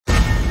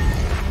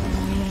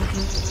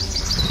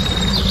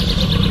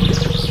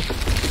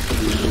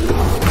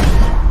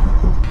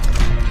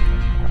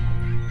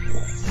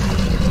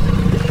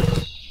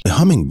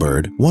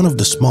hummingbird, one of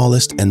the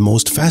smallest and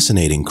most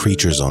fascinating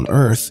creatures on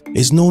Earth,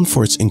 is known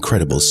for its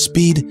incredible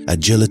speed,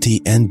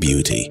 agility, and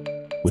beauty.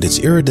 With its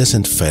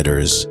iridescent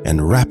feathers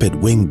and rapid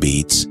wing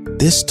beats,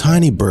 this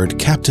tiny bird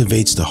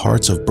captivates the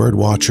hearts of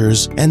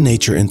birdwatchers and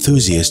nature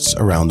enthusiasts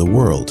around the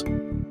world.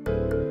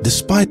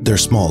 Despite their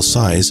small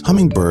size,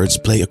 hummingbirds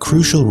play a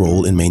crucial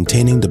role in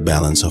maintaining the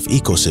balance of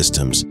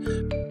ecosystems.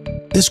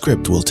 This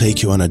script will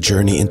take you on a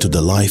journey into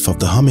the life of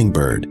the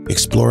hummingbird,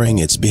 exploring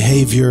its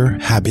behavior,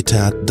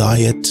 habitat,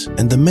 diet,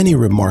 and the many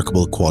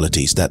remarkable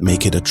qualities that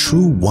make it a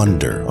true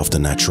wonder of the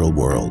natural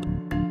world.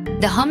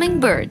 The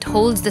hummingbird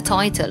holds the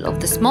title of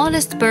the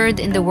smallest bird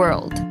in the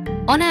world.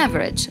 On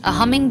average, a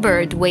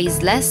hummingbird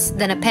weighs less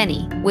than a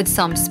penny, with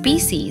some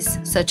species,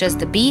 such as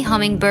the bee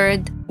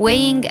hummingbird,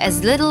 weighing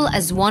as little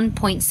as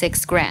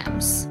 1.6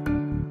 grams.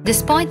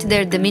 Despite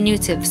their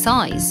diminutive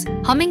size,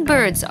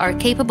 hummingbirds are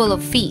capable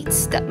of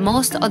feats that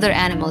most other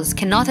animals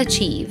cannot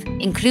achieve,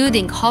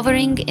 including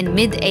hovering in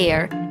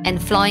mid-air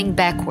and flying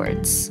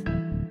backwards.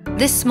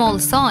 This small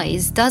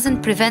size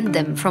doesn't prevent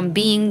them from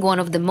being one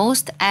of the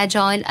most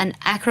agile and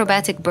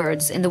acrobatic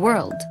birds in the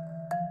world.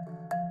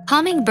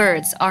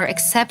 Hummingbirds are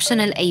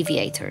exceptional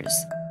aviators.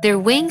 Their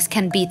wings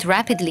can beat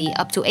rapidly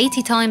up to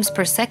 80 times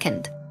per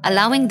second,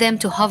 allowing them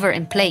to hover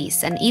in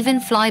place and even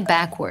fly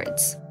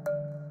backwards.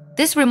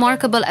 This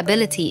remarkable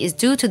ability is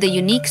due to the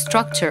unique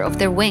structure of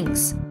their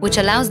wings, which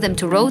allows them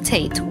to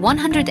rotate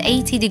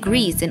 180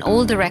 degrees in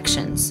all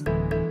directions.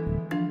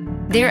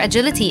 Their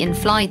agility in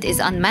flight is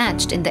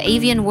unmatched in the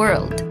avian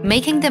world,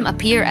 making them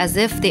appear as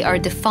if they are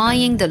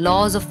defying the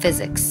laws of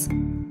physics.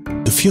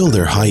 To fuel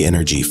their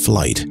high-energy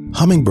flight,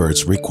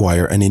 hummingbirds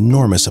require an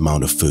enormous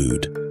amount of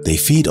food. They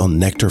feed on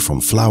nectar from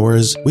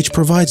flowers, which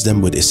provides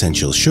them with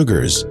essential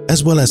sugars,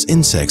 as well as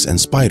insects and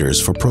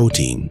spiders for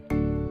protein.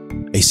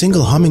 A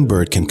single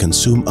hummingbird can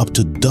consume up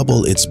to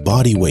double its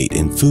body weight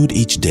in food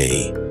each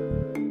day.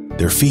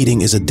 Their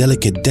feeding is a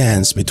delicate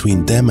dance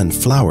between them and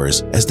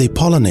flowers as they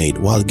pollinate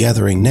while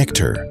gathering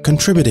nectar,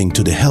 contributing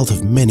to the health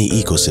of many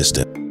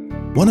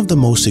ecosystems. One of the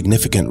most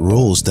significant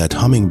roles that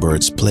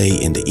hummingbirds play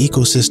in the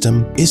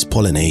ecosystem is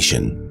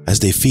pollination. As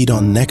they feed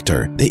on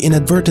nectar, they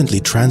inadvertently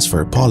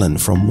transfer pollen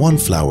from one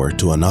flower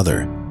to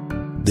another.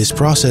 This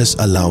process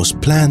allows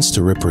plants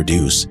to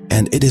reproduce,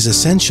 and it is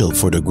essential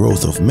for the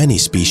growth of many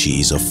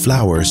species of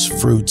flowers,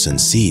 fruits,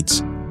 and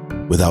seeds.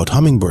 Without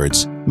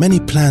hummingbirds, many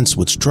plants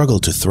would struggle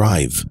to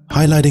thrive,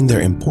 highlighting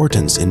their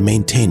importance in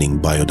maintaining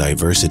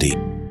biodiversity.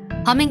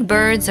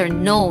 Hummingbirds are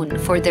known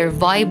for their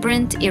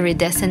vibrant,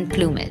 iridescent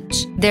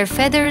plumage. Their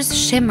feathers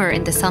shimmer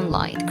in the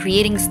sunlight,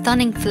 creating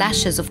stunning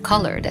flashes of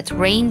color that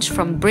range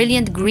from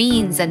brilliant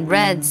greens and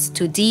reds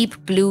to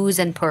deep blues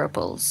and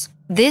purples.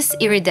 This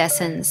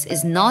iridescence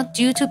is not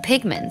due to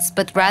pigments,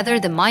 but rather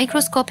the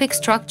microscopic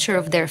structure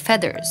of their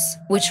feathers,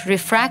 which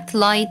refract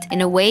light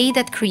in a way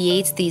that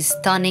creates these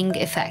stunning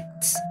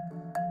effects.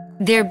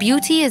 Their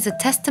beauty is a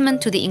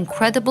testament to the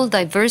incredible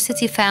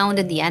diversity found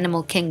in the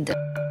animal kingdom.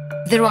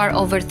 There are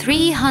over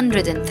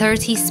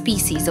 330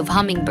 species of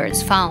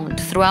hummingbirds found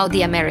throughout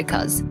the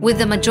Americas, with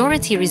the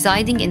majority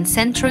residing in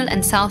Central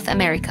and South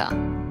America.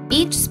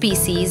 Each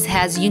species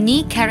has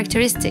unique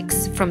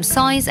characteristics, from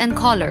size and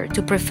color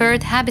to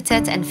preferred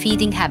habitat and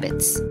feeding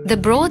habits. The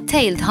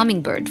broad-tailed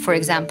hummingbird, for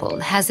example,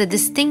 has a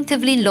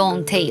distinctively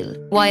long tail,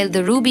 while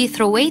the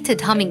ruby-throated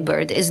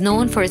hummingbird is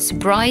known for its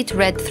bright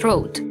red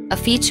throat, a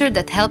feature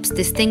that helps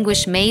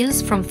distinguish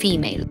males from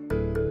females.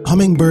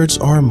 Hummingbirds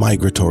are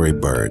migratory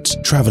birds,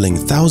 traveling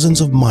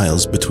thousands of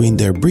miles between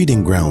their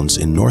breeding grounds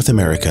in North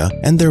America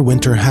and their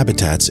winter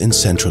habitats in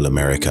Central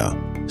America.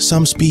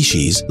 Some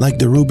species, like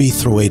the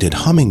ruby-throated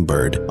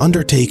hummingbird,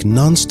 undertake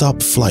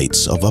non-stop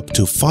flights of up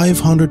to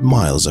 500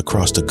 miles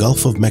across the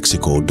Gulf of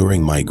Mexico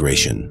during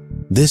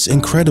migration. This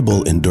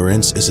incredible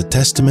endurance is a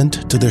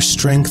testament to their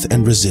strength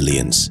and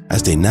resilience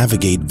as they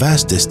navigate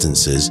vast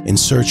distances in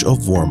search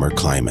of warmer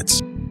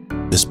climates.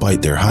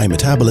 Despite their high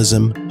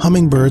metabolism,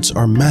 hummingbirds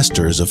are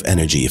masters of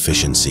energy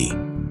efficiency.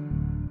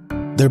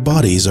 Their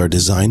bodies are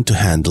designed to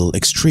handle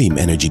extreme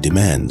energy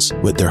demands,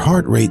 with their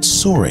heart rate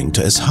soaring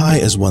to as high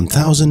as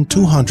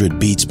 1,200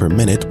 beats per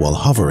minute while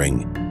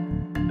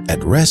hovering.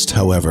 At rest,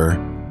 however,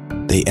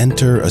 they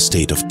enter a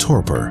state of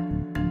torpor,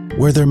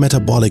 where their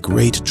metabolic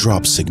rate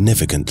drops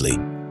significantly,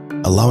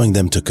 allowing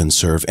them to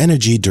conserve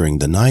energy during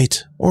the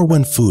night or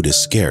when food is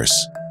scarce.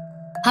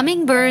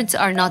 Hummingbirds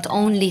are not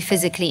only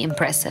physically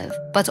impressive,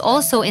 but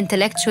also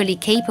intellectually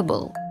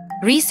capable.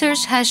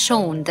 Research has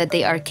shown that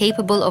they are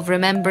capable of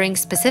remembering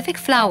specific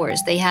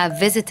flowers they have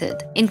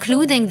visited,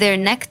 including their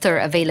nectar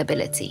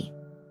availability.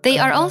 They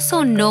are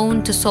also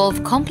known to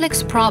solve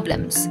complex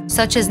problems,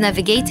 such as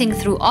navigating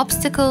through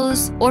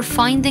obstacles or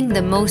finding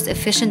the most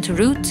efficient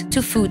route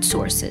to food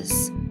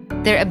sources.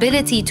 Their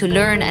ability to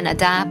learn and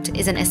adapt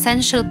is an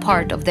essential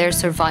part of their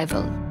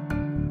survival.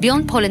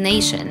 Beyond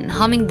pollination,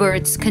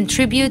 hummingbirds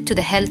contribute to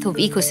the health of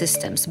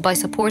ecosystems by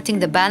supporting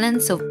the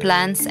balance of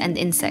plants and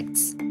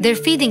insects. Their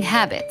feeding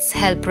habits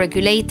help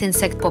regulate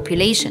insect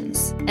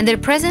populations, and their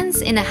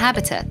presence in a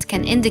habitat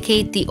can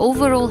indicate the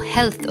overall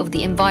health of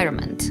the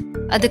environment.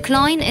 A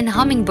decline in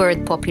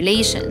hummingbird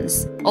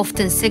populations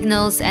often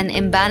signals an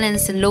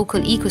imbalance in local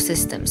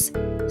ecosystems,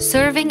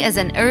 serving as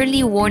an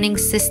early warning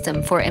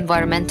system for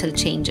environmental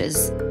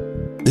changes.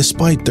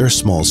 Despite their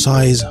small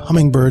size,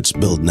 hummingbirds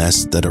build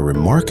nests that are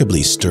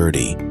remarkably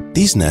sturdy.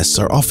 These nests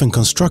are often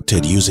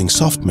constructed using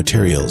soft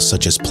materials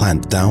such as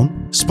plant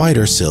down,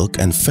 spider silk,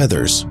 and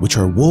feathers, which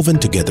are woven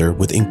together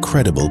with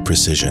incredible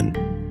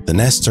precision. The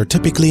nests are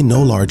typically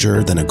no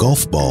larger than a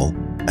golf ball,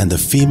 and the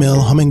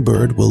female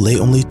hummingbird will lay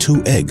only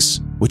 2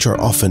 eggs, which are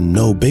often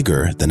no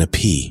bigger than a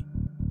pea.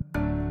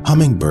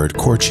 Hummingbird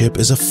courtship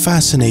is a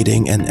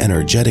fascinating and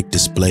energetic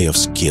display of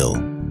skill.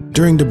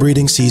 During the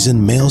breeding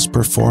season, males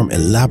perform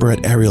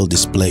elaborate aerial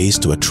displays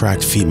to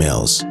attract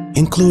females,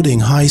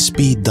 including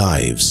high-speed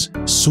dives,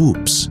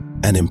 swoops,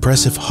 and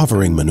impressive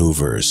hovering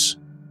maneuvers.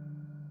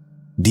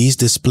 These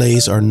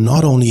displays are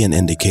not only an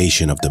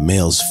indication of the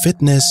male's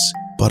fitness,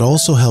 but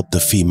also help the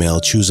female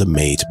choose a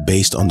mate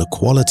based on the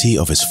quality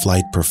of his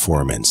flight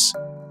performance.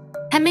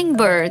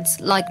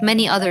 Hummingbirds, like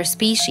many other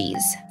species,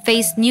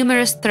 face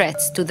numerous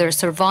threats to their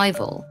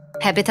survival.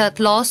 Habitat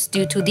loss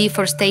due to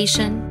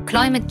deforestation,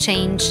 climate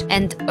change,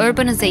 and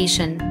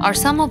urbanization are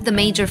some of the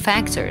major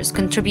factors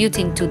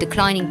contributing to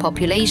declining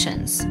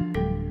populations.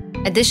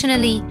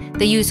 Additionally,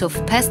 the use of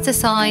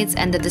pesticides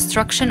and the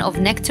destruction of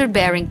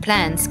nectar-bearing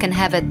plants can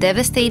have a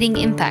devastating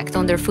impact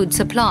on their food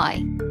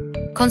supply.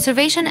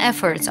 Conservation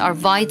efforts are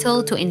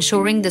vital to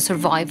ensuring the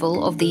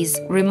survival of these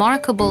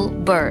remarkable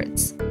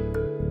birds.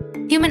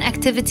 Human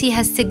activity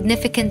has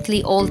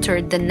significantly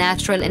altered the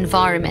natural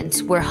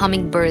environments where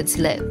hummingbirds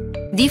live.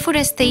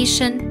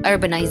 Deforestation,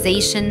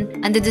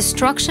 urbanization, and the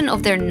destruction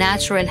of their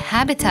natural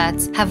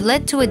habitats have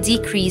led to a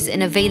decrease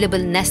in available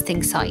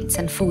nesting sites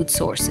and food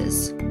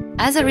sources.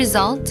 As a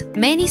result,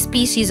 many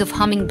species of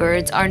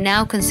hummingbirds are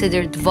now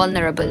considered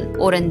vulnerable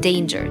or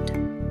endangered.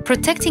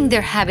 Protecting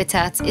their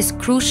habitats is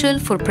crucial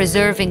for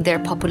preserving their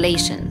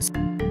populations.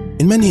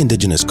 In many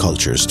indigenous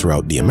cultures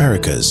throughout the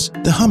Americas,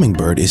 the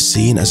hummingbird is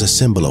seen as a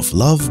symbol of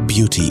love,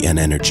 beauty, and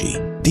energy.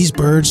 These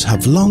birds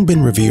have long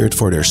been revered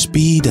for their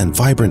speed and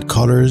vibrant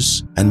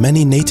colors, and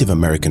many Native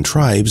American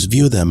tribes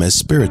view them as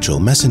spiritual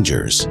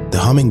messengers. The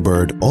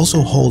hummingbird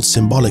also holds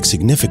symbolic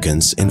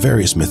significance in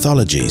various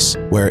mythologies,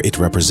 where it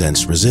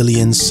represents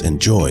resilience and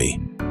joy.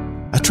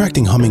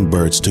 Attracting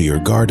hummingbirds to your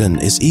garden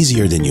is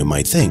easier than you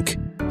might think.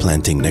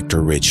 Planting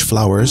nectar-rich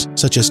flowers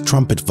such as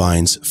trumpet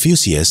vines,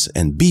 fuchsias,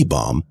 and bee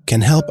balm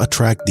can help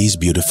attract these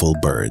beautiful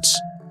birds.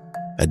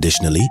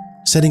 Additionally,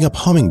 setting up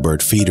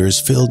hummingbird feeders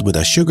filled with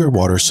a sugar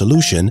water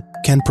solution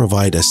can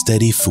provide a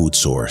steady food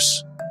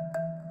source.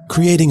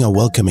 Creating a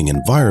welcoming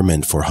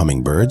environment for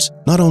hummingbirds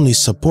not only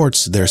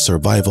supports their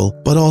survival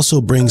but also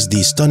brings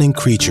these stunning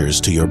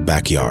creatures to your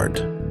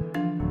backyard.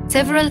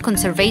 Several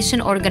conservation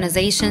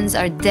organizations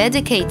are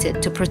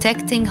dedicated to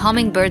protecting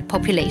hummingbird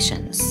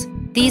populations.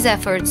 These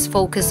efforts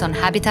focus on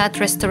habitat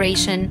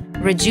restoration,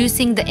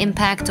 reducing the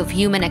impact of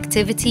human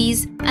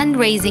activities, and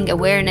raising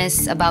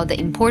awareness about the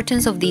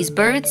importance of these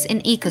birds in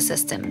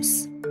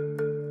ecosystems.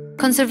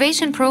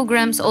 Conservation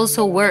programs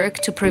also work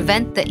to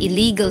prevent the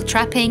illegal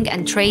trapping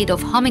and trade of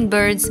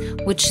hummingbirds,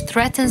 which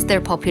threatens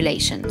their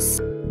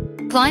populations.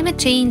 Climate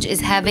change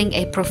is having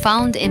a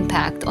profound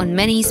impact on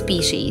many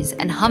species,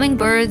 and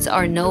hummingbirds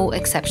are no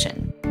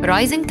exception.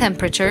 Rising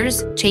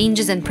temperatures,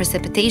 changes in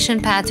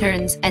precipitation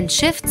patterns, and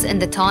shifts in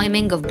the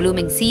timing of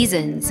blooming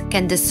seasons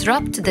can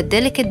disrupt the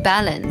delicate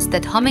balance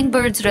that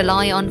hummingbirds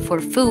rely on for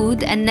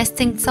food and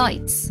nesting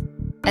sites.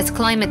 As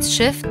climates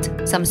shift,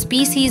 some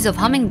species of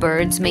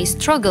hummingbirds may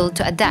struggle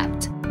to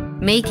adapt,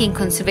 making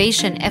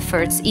conservation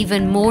efforts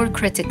even more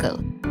critical.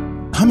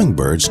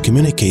 Hummingbirds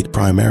communicate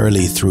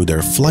primarily through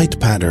their flight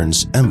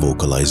patterns and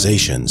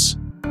vocalizations.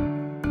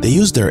 They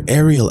use their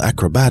aerial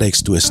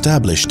acrobatics to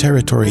establish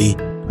territory,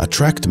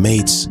 attract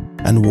mates,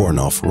 and warn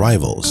off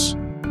rivals.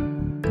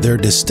 Their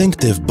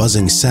distinctive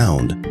buzzing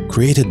sound,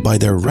 created by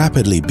their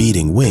rapidly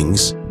beating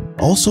wings,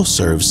 also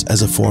serves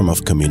as a form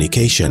of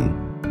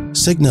communication,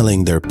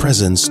 signaling their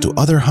presence to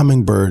other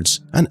hummingbirds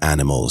and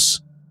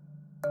animals.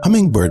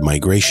 Hummingbird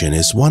migration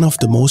is one of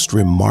the most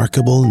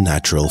remarkable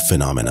natural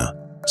phenomena.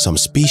 Some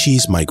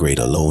species migrate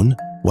alone,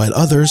 while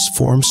others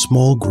form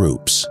small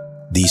groups.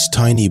 These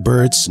tiny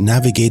birds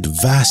navigate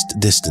vast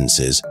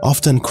distances,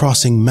 often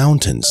crossing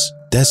mountains,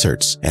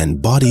 deserts,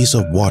 and bodies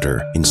of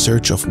water in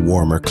search of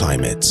warmer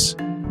climates.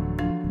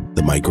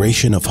 The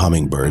migration of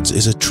hummingbirds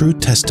is a true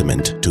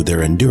testament to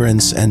their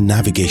endurance and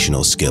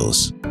navigational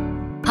skills.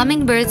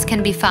 Hummingbirds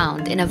can be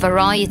found in a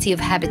variety of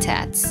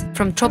habitats,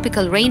 from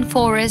tropical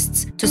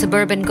rainforests to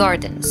suburban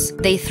gardens.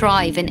 They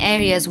thrive in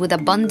areas with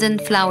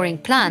abundant flowering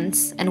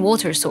plants and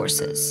water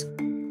sources.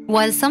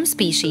 While some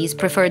species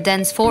prefer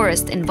dense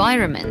forest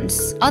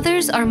environments,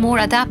 others are more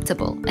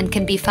adaptable and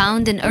can be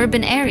found in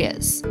urban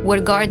areas,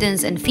 where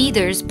gardens and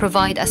feeders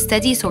provide a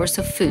steady source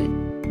of food.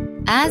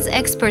 As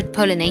expert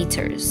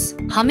pollinators,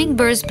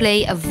 hummingbirds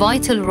play a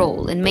vital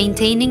role in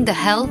maintaining the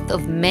health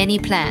of many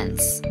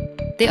plants.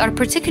 They are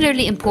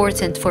particularly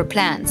important for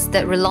plants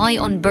that rely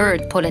on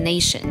bird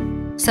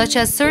pollination, such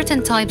as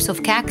certain types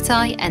of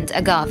cacti and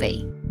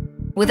agave.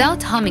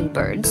 Without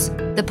hummingbirds,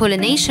 the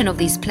pollination of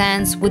these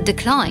plants would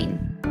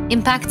decline,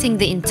 impacting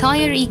the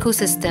entire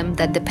ecosystem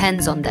that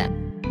depends on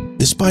them.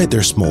 Despite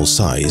their small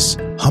size,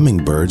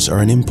 hummingbirds are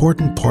an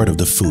important part of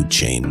the food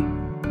chain.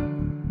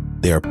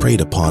 They are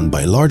preyed upon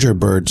by larger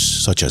birds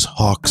such as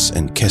hawks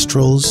and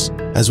kestrels,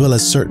 as well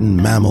as certain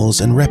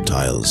mammals and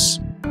reptiles.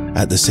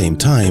 At the same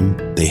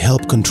time, they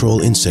help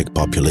control insect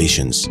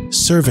populations,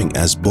 serving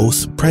as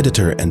both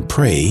predator and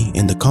prey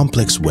in the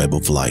complex web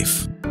of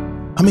life.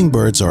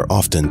 Hummingbirds are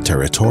often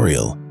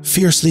territorial,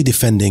 fiercely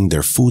defending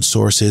their food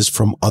sources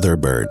from other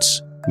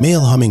birds.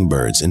 Male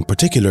hummingbirds in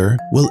particular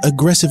will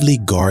aggressively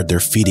guard their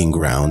feeding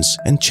grounds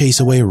and chase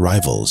away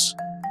rivals.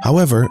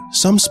 However,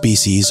 some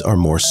species are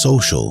more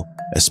social,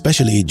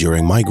 especially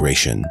during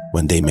migration,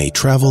 when they may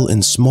travel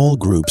in small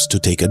groups to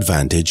take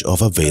advantage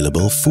of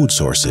available food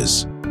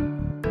sources.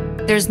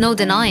 There's no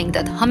denying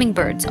that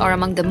hummingbirds are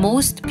among the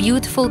most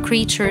beautiful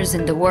creatures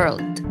in the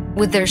world.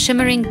 With their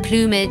shimmering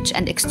plumage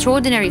and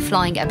extraordinary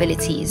flying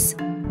abilities,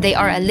 they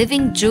are a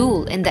living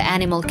jewel in the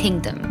animal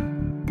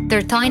kingdom.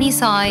 Their tiny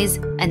size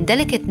and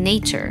delicate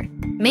nature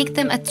make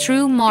them a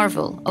true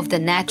marvel of the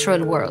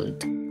natural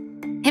world.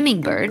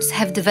 Hummingbirds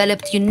have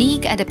developed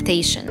unique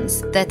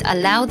adaptations that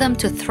allow them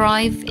to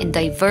thrive in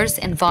diverse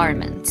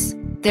environments.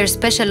 Their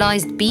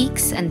specialized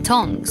beaks and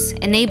tongues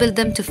enable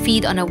them to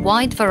feed on a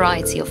wide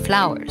variety of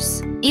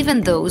flowers,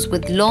 even those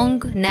with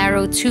long,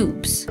 narrow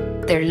tubes.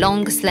 Their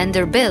long,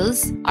 slender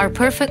bills are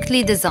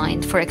perfectly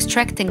designed for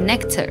extracting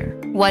nectar,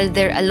 while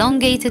their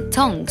elongated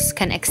tongues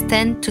can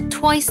extend to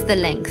twice the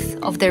length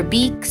of their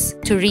beaks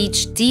to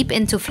reach deep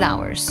into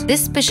flowers.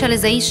 This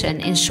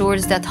specialization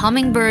ensures that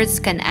hummingbirds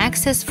can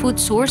access food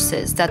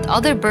sources that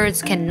other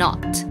birds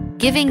cannot,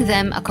 giving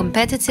them a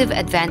competitive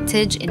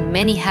advantage in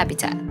many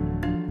habitats.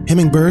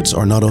 Hummingbirds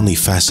are not only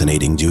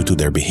fascinating due to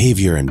their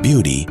behavior and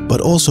beauty, but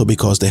also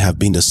because they have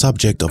been the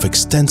subject of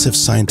extensive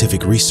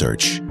scientific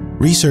research.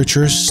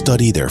 Researchers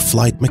study their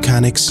flight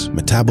mechanics,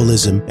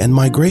 metabolism, and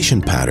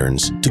migration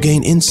patterns to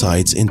gain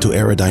insights into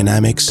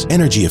aerodynamics,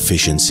 energy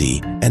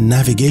efficiency, and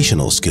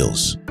navigational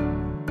skills.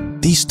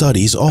 These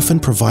studies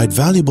often provide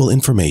valuable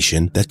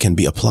information that can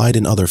be applied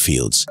in other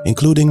fields,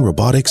 including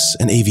robotics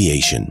and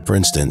aviation. For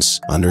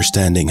instance,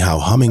 understanding how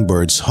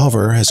hummingbirds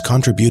hover has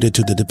contributed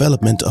to the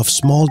development of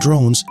small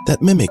drones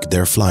that mimic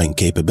their flying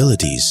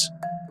capabilities.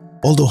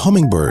 Although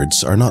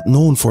hummingbirds are not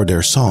known for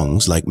their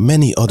songs like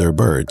many other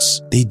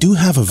birds, they do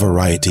have a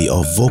variety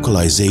of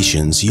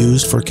vocalizations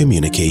used for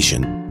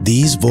communication.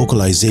 These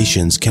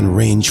vocalizations can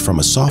range from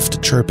a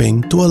soft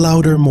chirping to a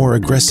louder, more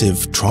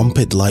aggressive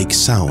trumpet-like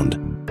sound.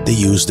 They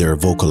use their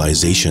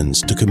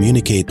vocalizations to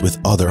communicate with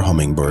other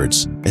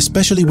hummingbirds,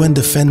 especially when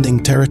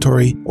defending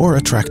territory or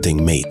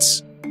attracting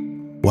mates.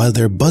 While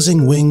their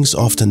buzzing wings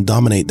often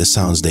dominate the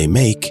sounds they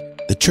make,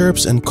 the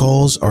chirps and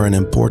calls are an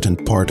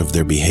important part of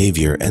their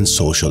behavior and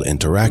social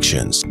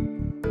interactions.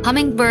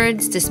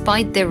 Hummingbirds,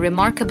 despite their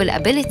remarkable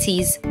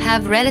abilities,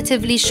 have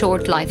relatively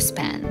short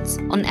lifespans.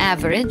 On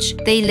average,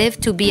 they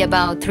live to be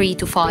about 3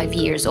 to 5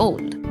 years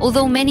old,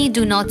 although many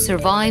do not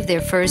survive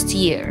their first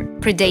year.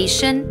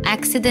 Predation,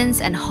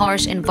 accidents, and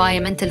harsh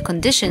environmental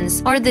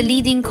conditions are the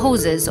leading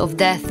causes of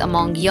death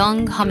among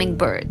young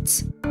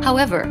hummingbirds.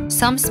 However,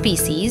 some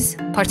species,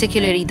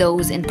 particularly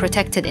those in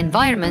protected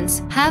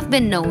environments, have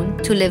been known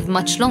to live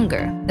much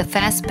longer. The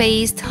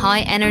fast-paced,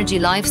 high-energy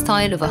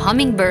lifestyle of a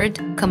hummingbird,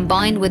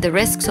 combined with the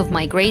risks of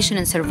migration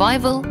and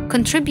survival,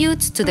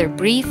 contributes to their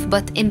brief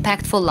but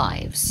impactful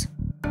lives.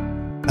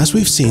 As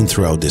we've seen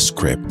throughout this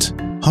script,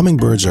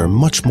 hummingbirds are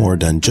much more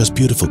than just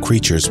beautiful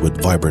creatures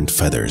with vibrant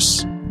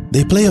feathers.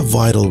 They play a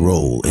vital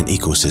role in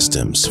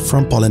ecosystems,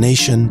 from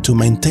pollination to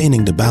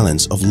maintaining the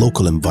balance of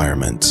local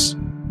environments.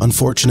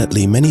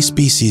 Unfortunately, many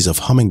species of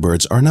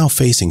hummingbirds are now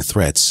facing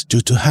threats due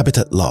to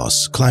habitat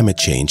loss, climate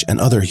change, and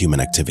other human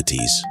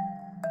activities.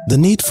 The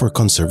need for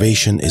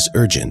conservation is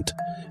urgent.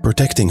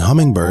 Protecting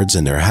hummingbirds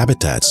and their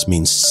habitats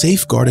means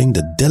safeguarding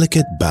the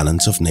delicate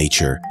balance of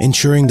nature,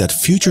 ensuring that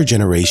future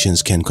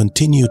generations can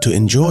continue to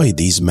enjoy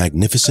these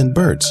magnificent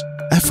birds.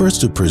 Efforts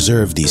to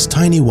preserve these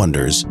tiny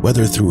wonders,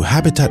 whether through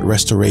habitat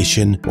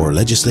restoration or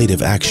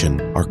legislative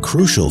action, are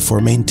crucial for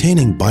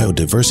maintaining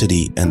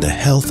biodiversity and the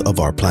health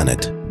of our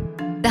planet.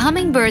 The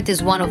hummingbird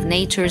is one of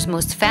nature's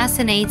most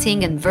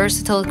fascinating and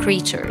versatile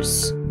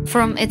creatures.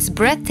 From its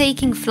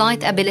breathtaking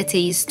flight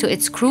abilities to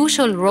its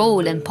crucial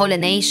role in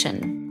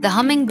pollination, the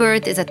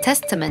hummingbird is a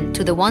testament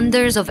to the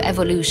wonders of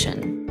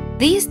evolution.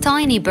 These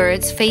tiny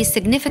birds face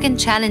significant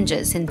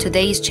challenges in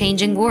today's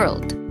changing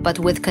world, but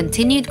with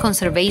continued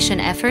conservation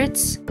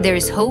efforts, there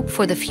is hope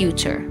for the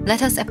future.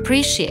 Let us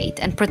appreciate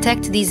and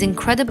protect these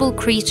incredible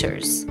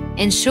creatures,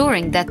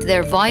 ensuring that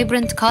their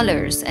vibrant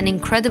colors and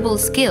incredible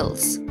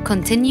skills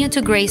continue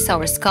to grace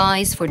our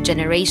skies for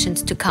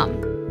generations to come.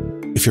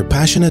 If you're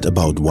passionate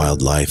about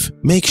wildlife,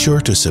 make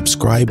sure to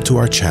subscribe to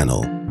our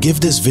channel. Give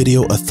this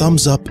video a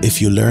thumbs up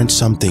if you learned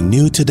something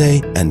new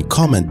today, and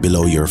comment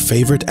below your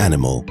favorite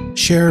animal.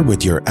 Share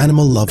with your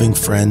animal-loving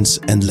friends,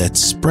 and let's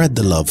spread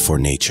the love for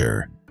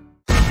nature.